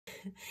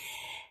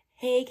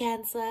Hey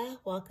Cancer,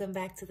 welcome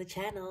back to the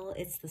channel.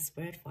 It's the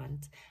Spirit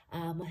Font.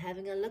 We're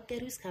having a look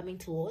at who's coming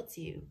towards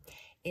you.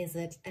 Is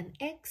it an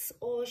ex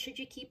or should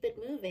you keep it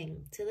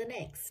moving to the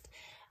next?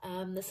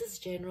 This is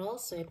general,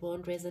 so it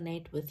won't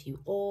resonate with you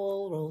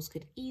all. Roles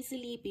could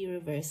easily be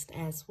reversed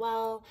as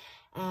well.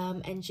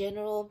 And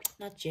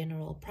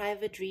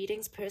private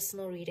readings,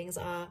 personal readings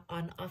are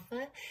on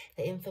offer.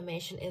 The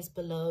information is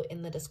below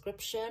in the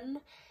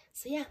description.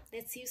 So yeah,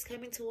 let's see who's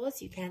coming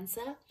towards you,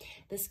 Cancer.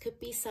 This could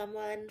be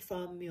someone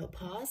from your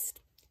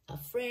past, a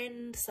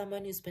friend,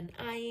 someone who's been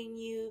eyeing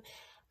you,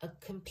 a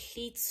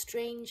complete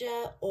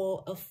stranger,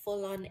 or a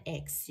full-on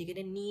ex. You're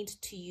going to need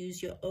to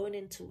use your own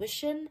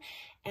intuition,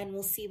 and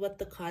we'll see what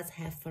the cards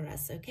have for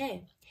us,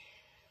 okay?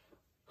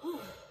 Whew.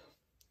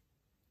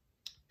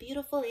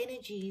 Beautiful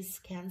energies,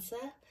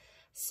 Cancer,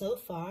 so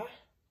far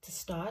to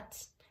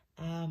start.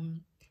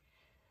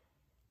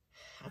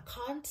 I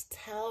can't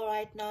tell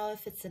right now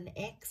if it's an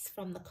ex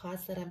from the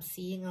cards that I'm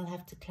seeing. I'll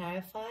have to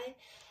clarify.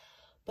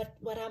 But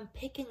what I'm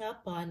picking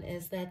up on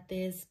is that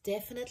there's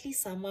definitely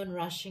someone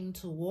rushing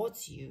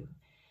towards you.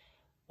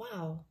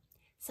 Wow.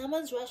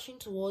 Someone's rushing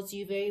towards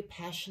you very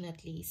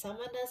passionately.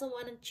 Someone doesn't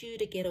want you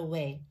to get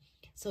away.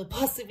 So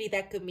possibly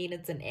that could mean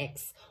it's an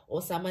ex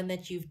or someone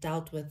that you've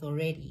dealt with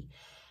already.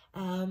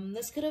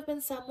 This could have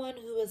been someone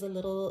who was a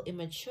little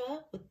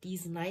immature with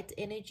these night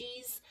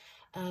energies.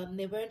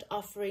 They weren't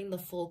offering the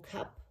full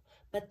cup,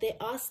 but they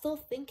are still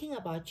thinking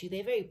about you.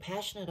 They're very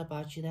passionate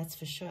about you, that's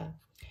for sure.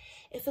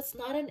 If it's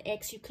not an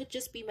ex, you could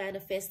just be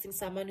manifesting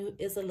someone who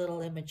is a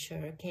little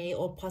immature, okay?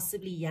 Or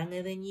possibly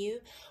younger than you,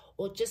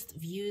 or just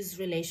views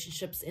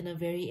relationships in a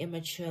very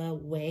immature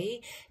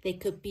way. They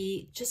could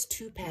be just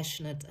too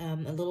passionate, a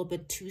little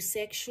bit too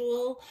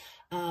sexual,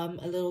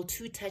 a little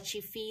too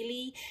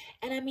touchy-feely.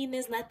 And I mean,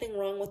 there's nothing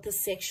wrong with a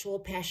sexual,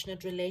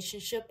 passionate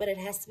relationship, but it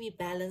has to be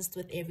balanced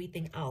with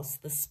everything else,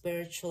 the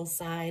spiritual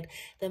side,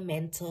 the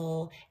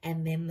mental,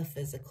 and then the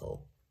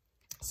physical.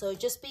 So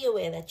just be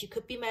aware that you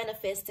could be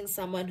manifesting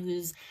someone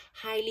who's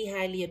highly,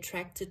 highly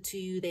attracted to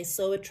you. They're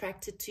so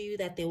attracted to you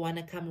that they want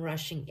to come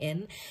rushing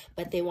in,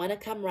 but they want to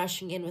come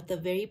rushing in with a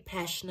very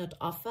passionate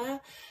offer,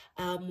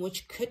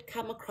 which could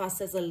come across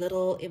as a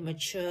little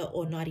immature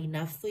or not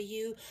enough for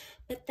you.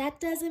 But that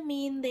doesn't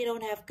mean they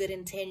don't have good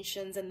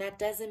intentions, and that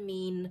doesn't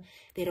mean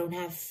they don't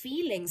have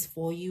feelings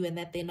for you and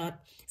that they're not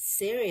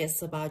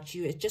serious about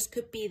you. It just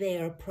could be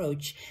their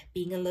approach,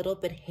 being a little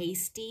bit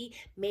hasty.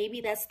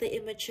 Maybe that's the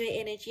immature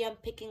energy I'm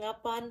picking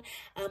up on.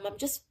 I'm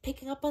just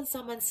picking up on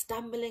someone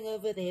stumbling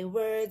over their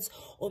words,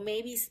 or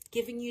maybe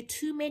giving you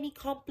too many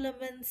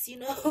compliments, you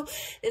know.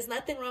 There's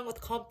nothing wrong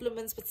with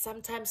compliments, but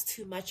sometimes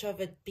too much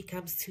of it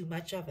becomes too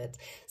much of it.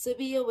 So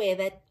be aware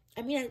that,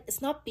 I mean,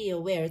 it's not be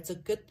aware, it's a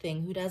good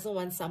thing. Who doesn't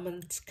want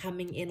someone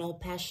coming in all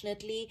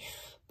passionately?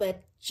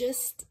 But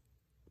just,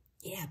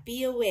 yeah,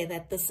 be aware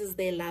that this is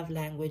their love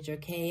language,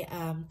 okay?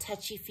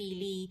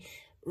 Touchy-feely,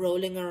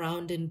 rolling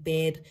around in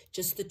bed,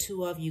 just the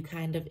two of you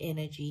kind of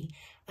energy.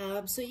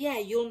 So yeah,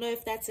 you'll know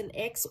if that's an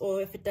ex, or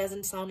if it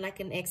doesn't sound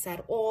like an ex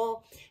at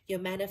all, you're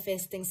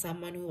manifesting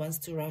someone who wants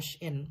to rush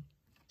in.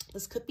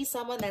 This could be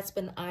someone that's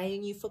been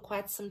eyeing you for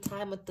quite some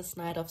time with this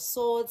Knight of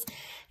Swords,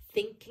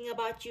 thinking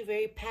about you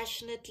very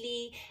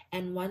passionately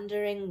and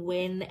wondering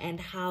when and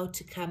how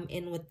to come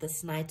in with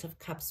this Knight of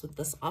Cups with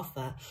this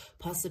offer.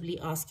 Possibly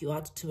ask you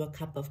out to a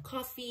cup of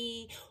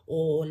coffee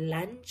or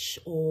lunch,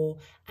 or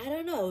I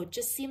don't know, it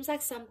just seems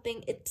like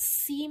something, it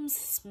seems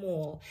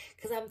small,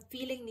 because I'm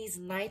feeling these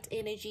night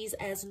energies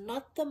as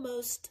not the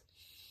most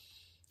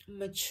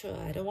mature.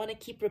 I don't want to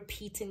keep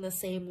repeating the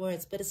same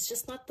words, but it's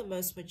just not the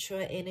most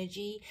mature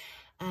energy,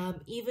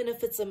 even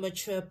if it's a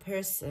mature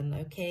person,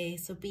 okay?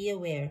 So be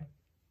aware.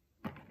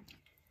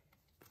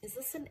 Is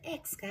this an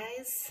ex,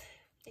 guys?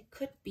 It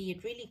could be.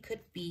 It really could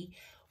be.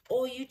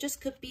 Or you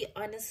just could be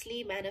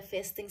honestly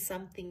manifesting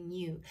something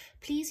new.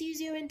 Please use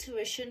your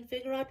intuition.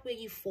 Figure out where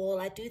you fall.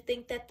 I do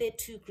think that there are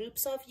two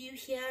groups of you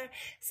here.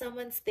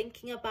 Someone's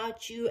thinking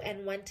about you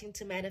and wanting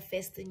to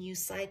manifest a new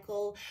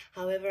cycle.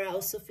 However, I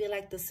also feel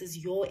like this is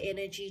your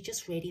energy,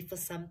 just ready for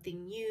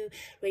something new,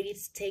 ready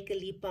to take a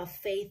leap of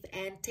faith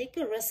and take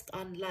a risk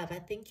on love. I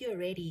think you're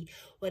ready.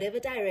 Whatever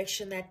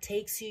direction that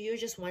takes you, you're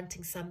just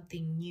wanting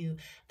something new,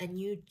 a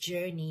new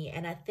journey.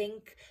 And I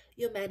think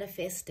you're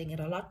manifesting it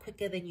a lot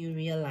quicker than you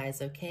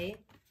realize, okay?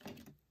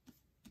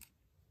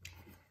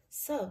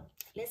 So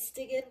let's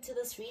dig into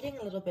this reading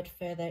a little bit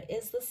further.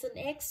 Is this an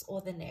ex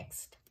or the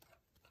next?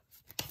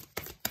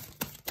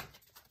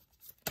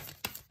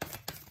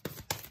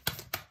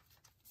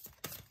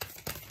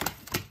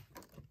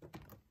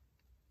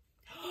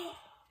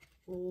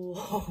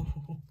 Whoa.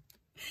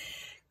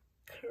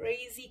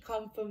 Crazy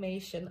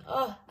confirmation.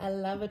 Oh, I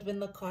love it when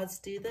the cards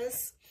do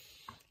this.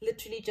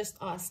 Literally just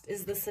asked,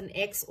 is this an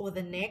ex or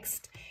the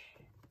next?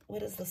 What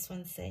does this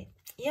one say?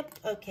 Yep.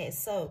 Okay.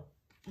 So,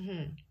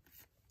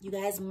 you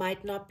guys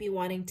might not be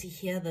wanting to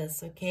hear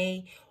this,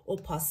 okay? Or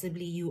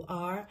possibly you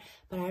are,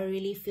 but I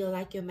really feel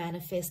like you're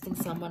manifesting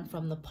someone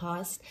from the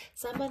past,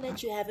 someone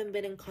that you haven't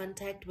been in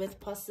contact with,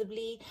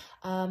 possibly.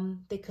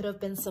 There could have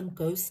been some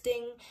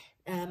ghosting.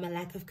 a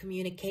lack of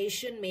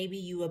communication. Maybe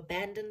you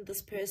abandoned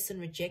this person,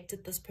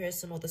 rejected this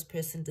person, or this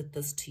person did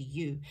this to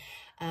you.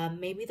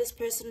 Maybe this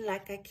person,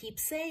 like I keep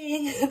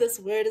saying, this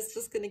word is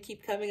just going to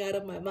keep coming out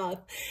of my mouth.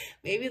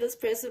 Maybe this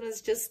person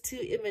was just too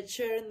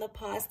immature in the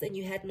past and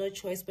you had no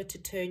choice but to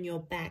turn your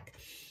back.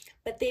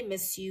 But they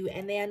miss you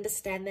and they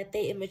understand that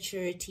their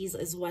immaturities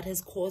is what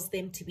has caused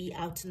them to be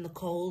out in the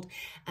cold.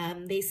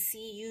 They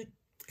see you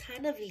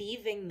kind of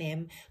leaving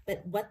them,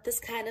 but what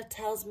this kind of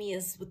tells me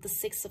is, with the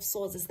Six of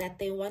Swords, is that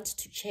they want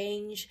to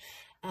change.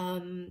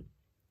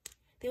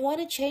 They want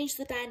to change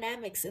the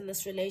dynamics in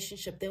this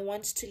relationship. They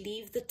want to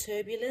leave the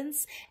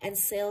turbulence and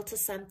sail to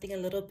something a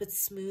little bit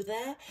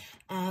smoother.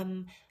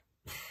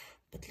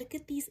 But look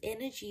at these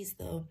energies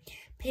though.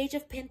 Page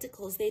of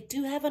Pentacles, they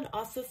do have an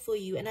offer for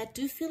you. And I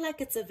do feel like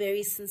it's a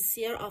very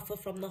sincere offer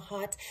from the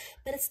heart.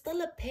 But it's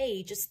still a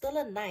page. It's still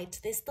a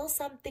knight. There's still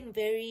something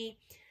very,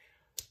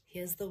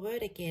 here's the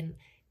word again,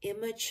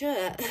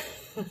 immature.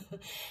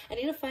 I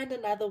need to find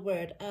another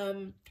word.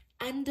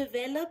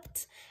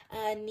 Undeveloped,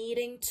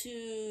 needing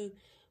to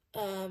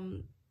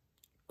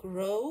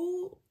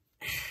grow.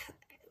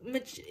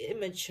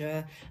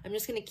 Immature. I'm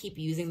just going to keep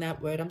using that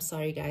word. I'm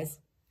sorry, guys.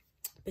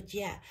 But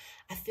yeah,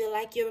 I feel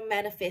like you're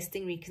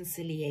manifesting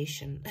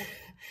reconciliation.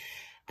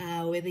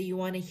 Whether you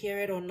want to hear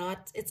it or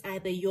not, it's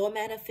either you're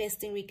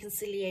manifesting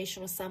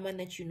reconciliation or someone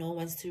that you know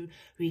wants to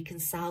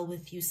reconcile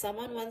with you.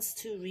 Someone wants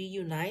to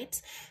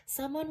reunite.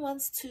 Someone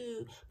wants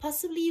to,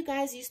 possibly you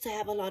guys used to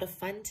have a lot of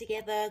fun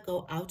together,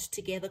 go out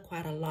together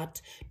quite a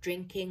lot,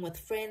 drinking with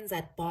friends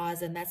at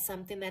bars, and that's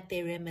something that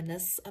they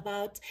reminisce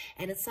about,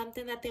 and it's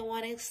something that they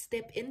want to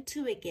step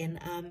into again,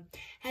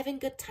 having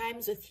good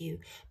times with you.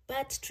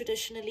 But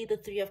traditionally, the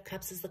Three of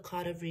Cups is the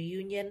card of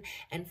reunion.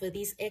 And for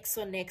these X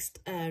or next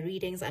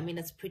readings, I mean,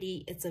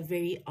 it's a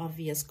very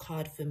obvious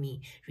card for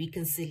me.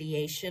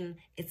 Reconciliation,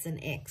 it's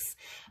an X.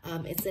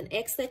 It's an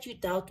X that you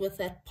dealt with,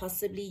 that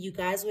possibly you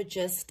guys were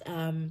just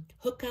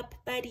hookup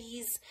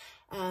buddies.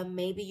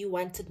 Maybe you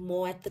wanted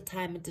more at the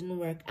time, it didn't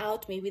work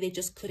out. Maybe they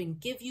just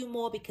couldn't give you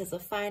more because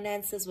of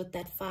finances with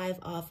that Five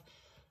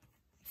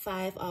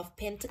of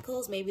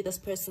Pentacles. Maybe this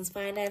person's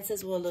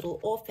finances were a little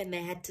off and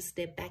they had to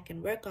step back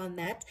and work on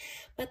that,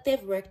 but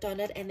they've worked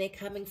on it and they're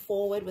coming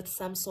forward with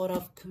some sort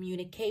of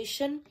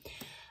communication.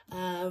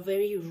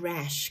 Very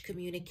rash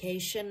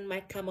communication,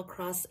 might come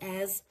across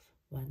as,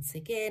 once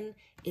again,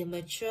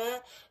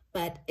 immature,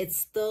 but it's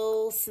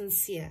still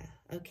sincere.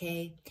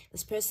 Okay,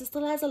 this person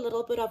still has a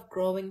little bit of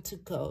growing to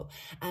go.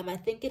 I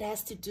think it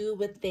has to do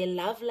with their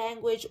love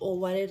language or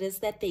what it is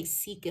that they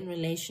seek in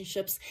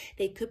relationships.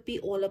 They could be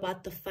all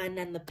about the fun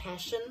and the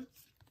passion,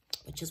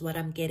 which is what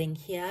I'm getting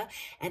here.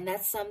 And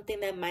that's something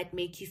that might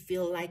make you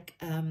feel like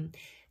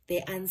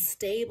they're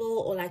unstable,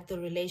 or like the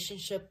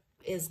relationship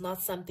is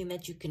not something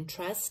that you can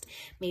trust.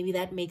 Maybe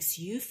that makes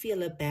you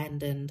feel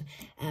abandoned.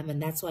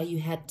 And that's why you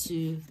had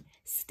to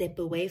step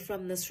away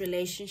from this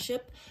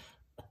relationship.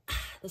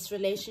 This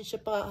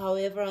relationship,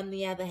 however, on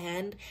the other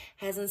hand,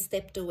 hasn't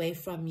stepped away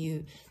from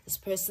you. This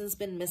person's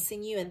been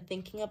missing you and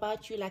thinking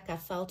about you like I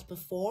felt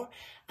before.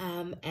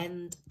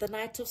 And the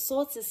Knight of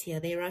Swords is here.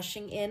 They're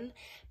rushing in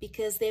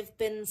because they've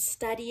been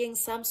studying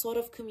some sort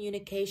of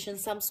communication,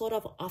 some sort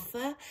of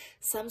offer,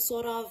 some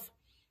sort of,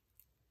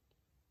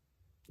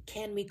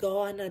 can we go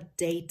on a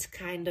date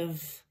kind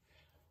of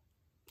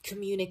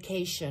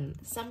communication,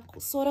 some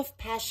sort of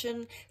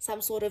passion,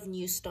 some sort of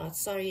new start.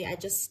 Sorry, I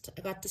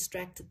got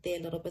distracted there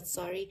a little bit.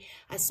 Sorry,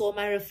 I saw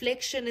my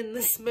reflection in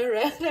this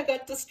mirror and I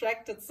got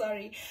distracted.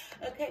 Sorry.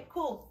 Okay,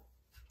 cool.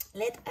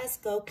 Let us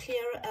go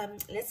clear.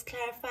 Let's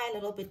clarify a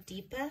little bit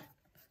deeper.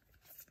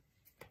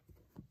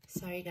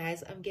 Sorry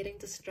guys, I'm getting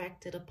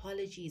distracted.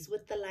 Apologies.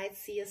 With the Light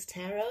Seers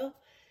Tarot,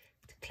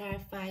 to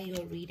clarify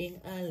your reading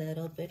a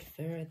little bit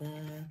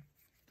further.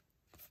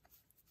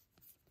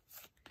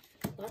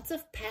 Lots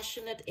of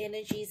passionate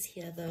energies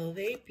here, though.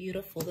 Very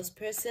beautiful. This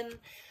person,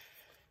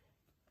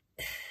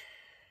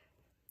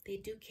 they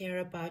do care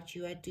about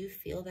you. I do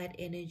feel that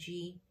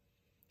energy.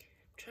 I'm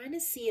trying to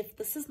see if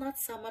this is not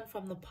someone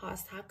from the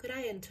past. How could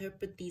I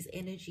interpret these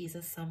energies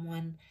as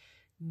someone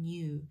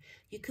new?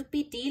 You could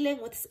be dealing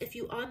with, if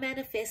you are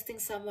manifesting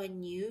someone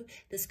new,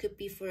 this could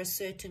be for a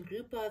certain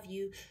group of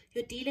you.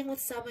 You're dealing with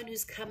someone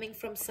who's coming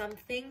from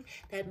something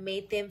that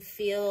made them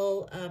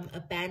feel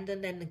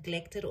abandoned and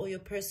neglected, or your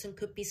person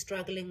could be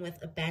struggling with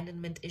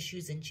abandonment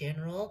issues in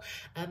general.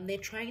 They're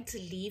trying to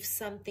leave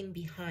something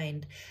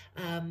behind.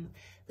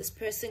 This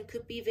person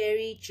could be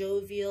very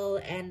jovial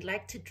and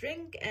like to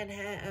drink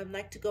and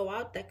like to go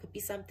out. That could be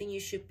something you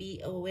should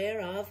be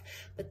aware of.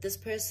 But this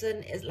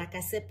person is, like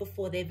I said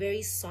before, they're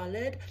very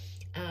solid,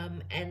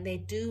 and they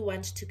do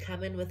want to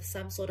come in with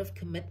some sort of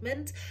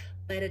commitment,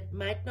 but it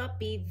might not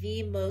be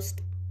the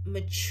most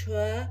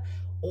mature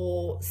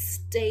or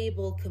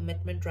stable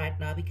commitment right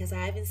now, because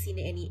I haven't seen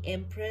any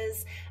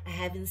emperors. I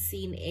haven't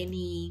seen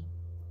any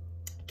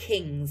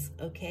kings,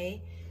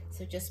 okay?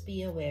 So just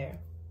be aware.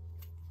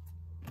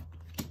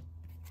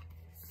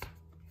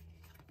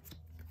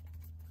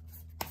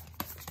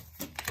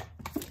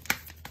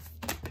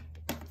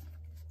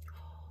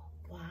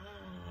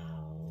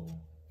 Wow.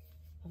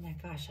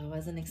 I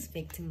wasn't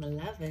expecting the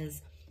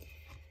Lovers.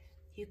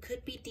 You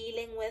could be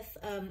dealing with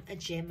a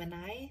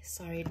Gemini.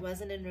 Sorry, it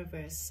wasn't in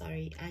reverse.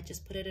 Sorry, I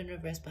just put it in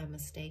reverse by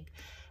mistake.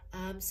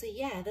 So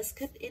yeah, this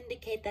could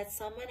indicate that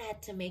someone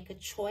had to make a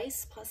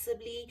choice,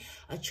 possibly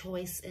a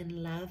choice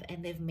in love,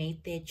 and they've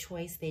made their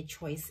choice. Their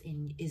choice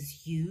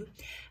is you.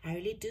 I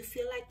really do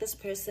feel like this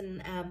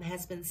person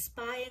has been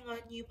spying on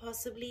you,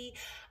 possibly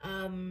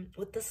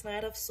with this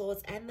Knight of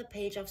Swords and the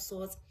Page of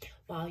Swords.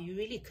 Wow, you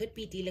really could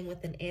be dealing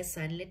with an air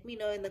sign. Let me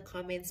know in the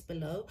comments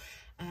below.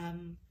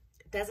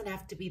 It doesn't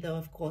have to be though,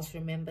 of course.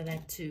 Remember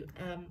that too.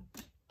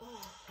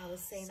 I was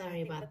saying,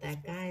 sorry about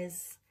that,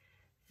 guys.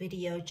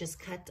 Video just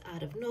cut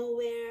out of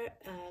nowhere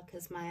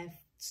because my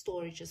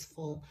storage is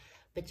full.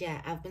 But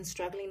yeah, I've been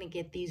struggling to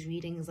get these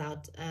readings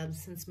out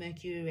since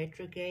Mercury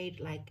retrograde.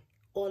 Like,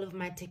 all of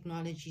my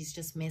technology is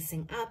just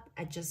messing up.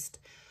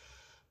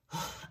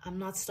 I'm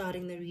not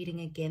starting the reading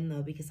again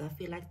though, because I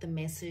feel like the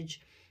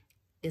message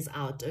is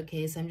out.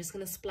 Okay, so I'm just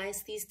going to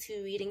splice these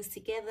two readings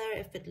together.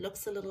 If it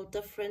looks a little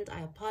different,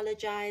 I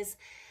apologize.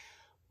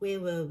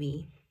 Where were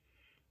we?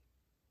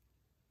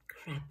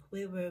 Crap,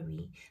 where were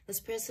we?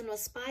 This person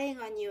was spying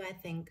on you, I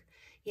think.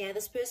 Yeah,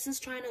 this person's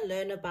trying to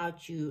learn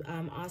about you,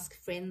 ask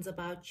friends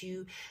about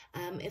you.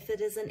 If it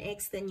is an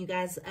ex, then you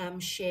guys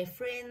share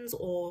friends,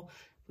 or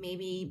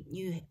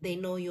maybe they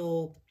know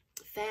your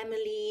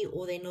family,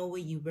 or they know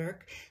where you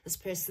work. This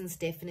person's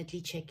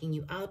definitely checking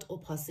you out, or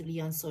possibly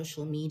on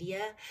social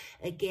media.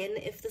 Again,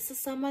 if this is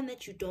someone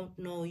that you don't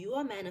know, you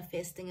are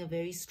manifesting a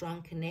very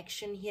strong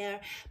connection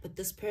here, but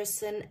this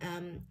person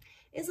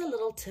is a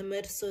little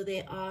timid, so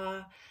they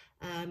are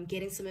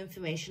getting some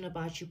information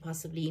about you,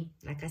 possibly,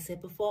 like I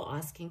said before,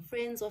 asking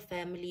friends or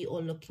family, or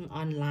looking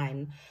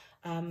online.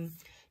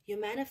 You're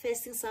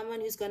manifesting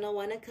someone who's going to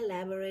want to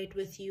collaborate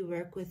with you,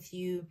 work with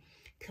you,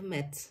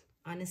 commit.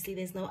 Honestly,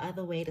 there's no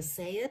other way to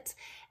say it.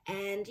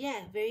 And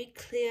yeah, very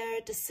clear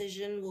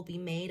decision will be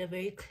made. A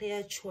very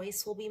clear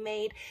choice will be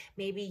made.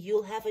 Maybe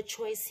you'll have a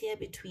choice here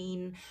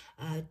between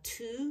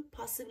two,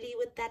 possibly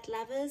with that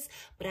Lovers.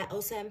 But I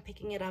also am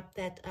picking it up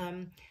that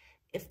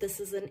if this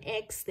is an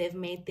ex, they've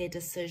made their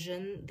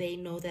decision. They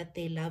know that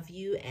they love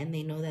you, and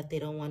they know that they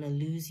don't want to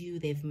lose you.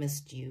 They've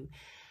missed you.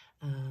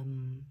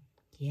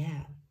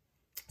 Yeah.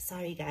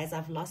 Sorry, guys.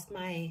 I've lost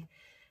my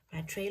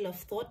trail of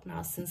thought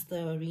now since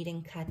the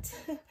reading cut.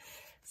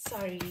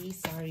 Sorry.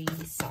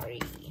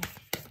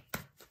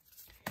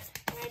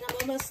 Alright, I'm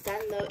almost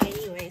done though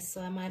anyway,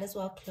 so I might as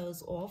well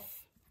close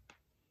off.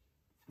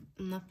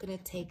 I'm not going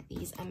to take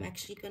these. I'm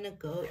actually going to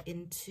go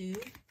into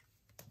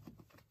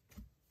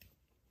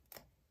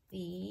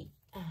the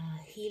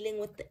Healing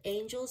with the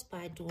Angels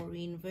by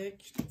Doreen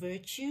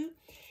Virtue.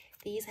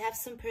 These have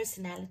some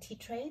personality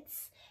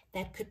traits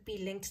that could be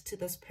linked to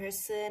this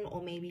person,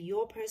 or maybe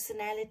your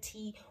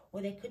personality,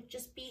 or they could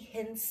just be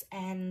hints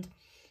and,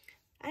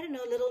 I don't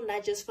know, little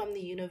nudges from the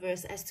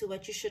universe as to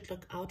what you should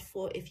look out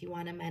for if you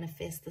want to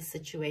manifest the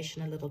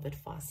situation a little bit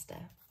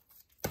faster.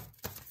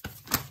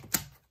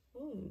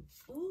 Ooh.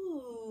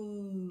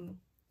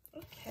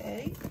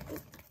 Okay,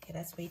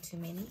 that's way too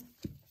many.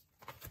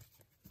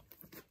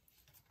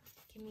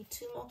 Give me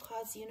two more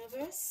cards,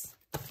 universe.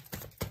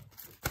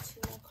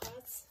 Two more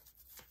cards.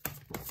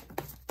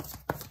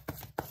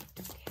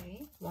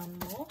 Okay, one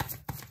more.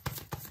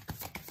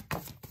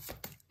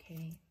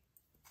 Okay.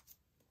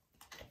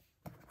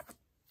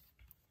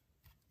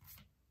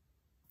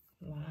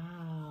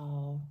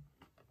 Wow.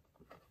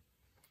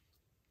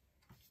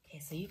 Okay,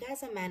 so you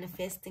guys are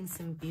manifesting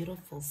some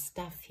beautiful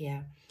stuff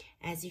here.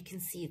 As you can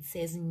see, it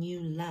says new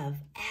love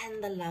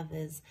and the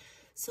Lovers.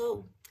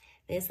 So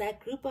there's that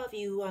group of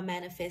you who are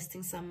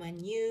manifesting someone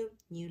new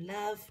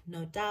love,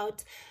 no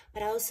doubt.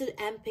 But I also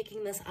am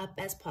picking this up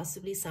as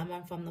possibly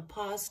someone from the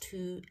past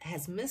who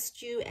has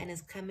missed you and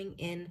is coming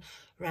in,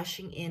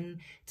 rushing in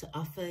to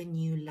offer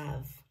new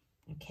love.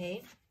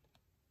 Okay?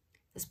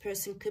 This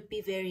person could be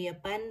very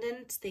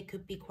abundant. They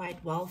could be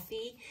quite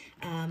wealthy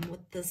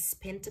with this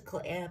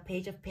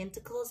Page of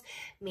Pentacles.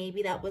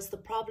 Maybe that was the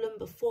problem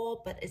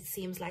before, but it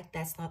seems like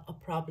that's not a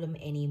problem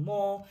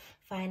anymore.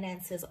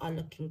 Finances are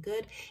looking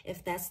good.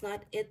 If that's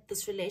not it,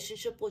 this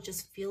relationship will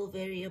just feel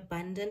very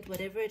abundant.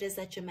 Whatever it is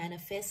that you're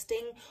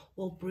manifesting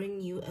will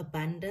bring you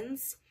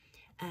abundance.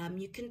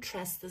 You can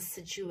trust the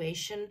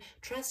situation,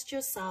 trust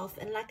yourself.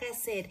 And like I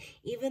said,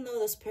 even though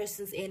this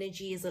person's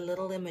energy is a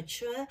little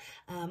immature,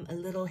 a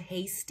little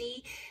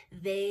hasty,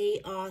 they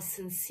are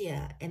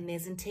sincere and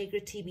there's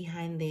integrity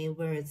behind their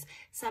words.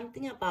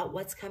 Something about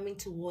what's coming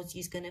towards you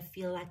is going to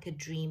feel like a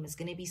dream. It's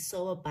going to be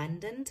so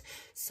abundant.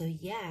 So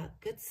yeah,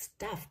 good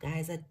stuff,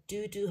 guys. I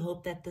do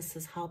hope that this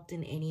has helped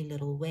in any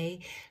little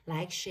way.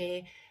 Like,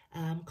 share,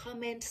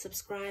 comment,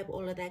 subscribe,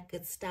 all of that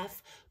good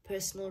stuff.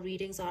 Personal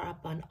readings are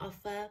up on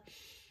offer.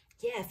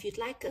 Yeah, if you'd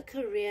like a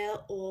career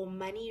or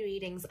money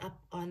readings up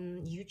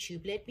on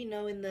YouTube, let me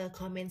know in the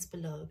comments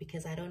below,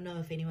 because I don't know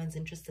if anyone's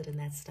interested in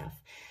that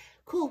stuff.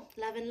 Cool.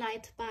 Love and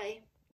light. Bye.